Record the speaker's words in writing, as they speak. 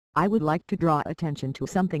I would like to draw attention to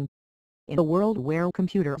something. In a world where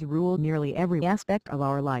computers rule nearly every aspect of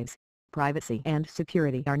our lives, privacy and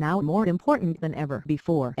security are now more important than ever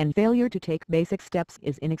before, and failure to take basic steps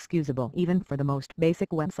is inexcusable even for the most basic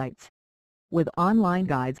websites. With online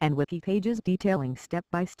guides and wiki pages detailing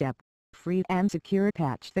step-by-step, free and secure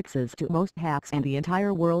patch fixes to most hacks and the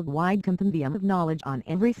entire worldwide compendium of knowledge on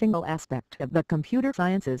every single aspect of the computer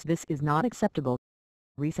sciences, this is not acceptable.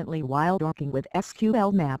 Recently, while working with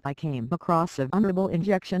Sqlmap, I came across a vulnerable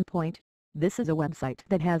injection point. This is a website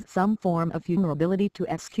that has some form of vulnerability to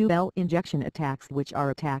SQL injection attacks, which are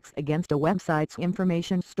attacks against a website's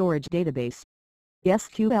information storage database.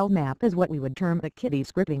 Sqlmap is what we would term a kiddie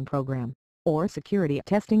scripting program, or security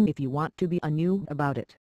testing if you want to be a noob about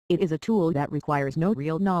it. It is a tool that requires no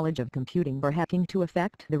real knowledge of computing or hacking to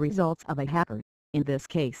affect the results of a hacker, in this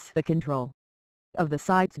case the control of the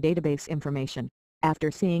site's database information.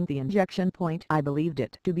 After seeing the injection point, I believed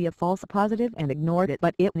it to be a false positive and ignored it,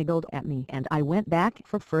 but it niggled at me and I went back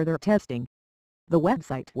for further testing. The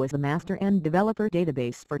website was the master and developer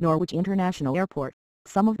database for Norwich International Airport.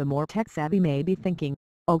 Some of the more tech-savvy may be thinking,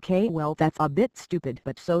 okay, well, that's a bit stupid,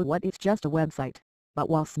 but so what, it's just a website. But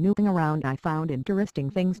while snooping around, I found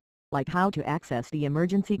interesting things, like how to access the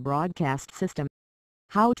emergency broadcast system,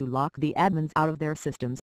 how to lock the admins out of their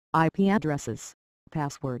systems, IP addresses,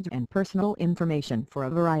 passwords and personal information for a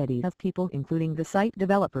variety of people including the site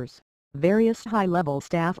developers, various high-level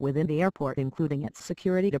staff within the airport including its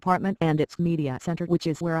security department and its media center, which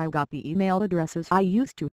is where I got the email addresses I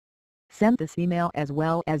used to send this email, as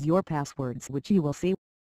well as your passwords, which you will see.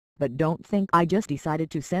 But don't think I just decided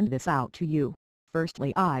to send this out to you.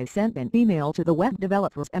 Firstly, I sent an email to the web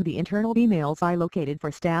developers and the internal emails I located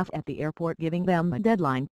for staff at the airport, giving them a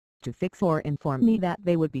deadline to fix or inform me that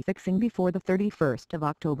they would be fixing before the 31st of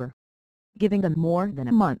October. Giving them more than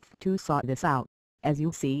a month to sort this out. As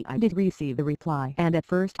you see, I did receive the reply, and at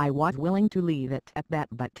first I was willing to leave it at that,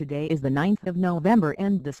 but today is the 9th of November,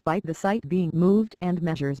 and despite the site being moved and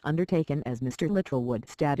measures undertaken as Mr. Littlewood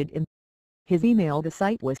stated in his email, the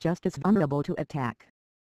site was just as vulnerable to attack.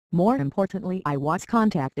 More importantly, I was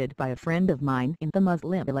contacted by a friend of mine in the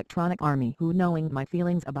Muslim Electronic Army who, knowing my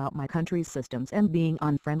feelings about my country's systems and being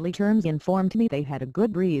on friendly terms, informed me they had a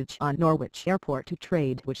good breach on Norwich Airport to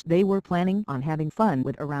trade, which they were planning on having fun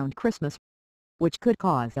with around Christmas, which could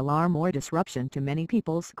cause alarm or disruption to many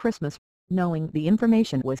people's Christmas. Knowing the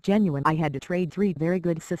information was genuine, I had to trade 3 very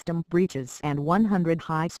good system breaches and 100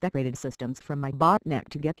 high-spec rated systems from my botnet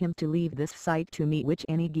to get him to leave this site to me, which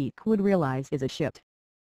any geek would realize is a shit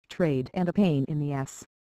trade and a pain in the ass.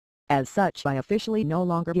 As such, I officially no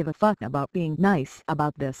longer give a fuck about being nice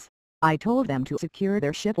about this. I told them to secure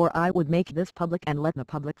their shit or I would make this public and let the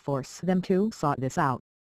public force them to sort this out.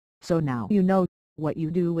 So now you know. What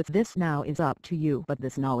you do with this now is up to you, but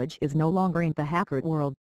this knowledge is no longer in the hacker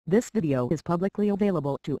world. This video is publicly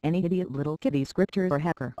available to any idiot little kiddie scripter or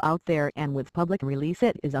hacker out there, and with public release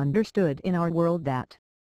it is understood in our world that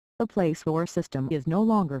a place or system is no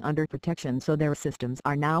longer under protection, so their systems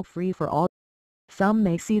are now free for all. Some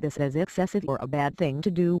may see this as excessive or a bad thing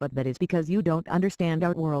to do, but that is because you don't understand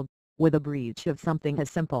our world. With a breach of something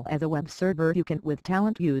as simple as a web server, you can with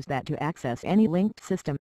talent use that to access any linked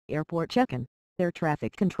system. Airport check-in, air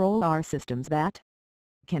traffic control are systems that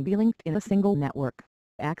can be linked in a single network.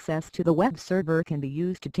 Access to the web server can be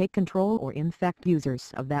used to take control or infect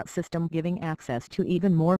users of that system, giving access to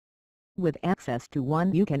even more. With access to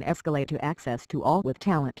one, you can escalate to access to all with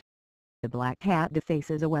talent. The black hat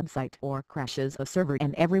defaces a website or crashes a server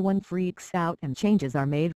and everyone freaks out and changes are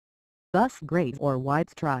made. Thus grays or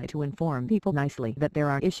whites try to inform people nicely that there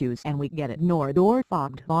are issues and we get ignored or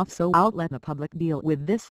fobbed off, so I'll let the public deal with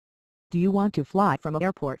this. Do you want to fly from an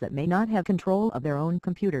airport that may not have control of their own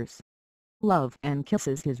computers? Love and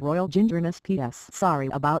kisses, His Royal Gingerness. P.S. Sorry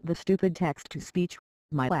about the stupid text-to-speech.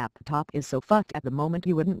 My laptop is so fucked at the moment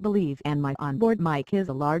you wouldn't believe, and my onboard mic is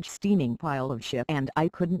a large steaming pile of shit, and I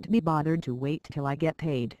couldn't be bothered to wait till I get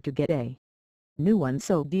paid to get a new one,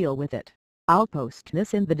 so deal with it. I'll post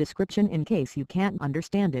this in the description in case you can't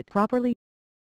understand it properly.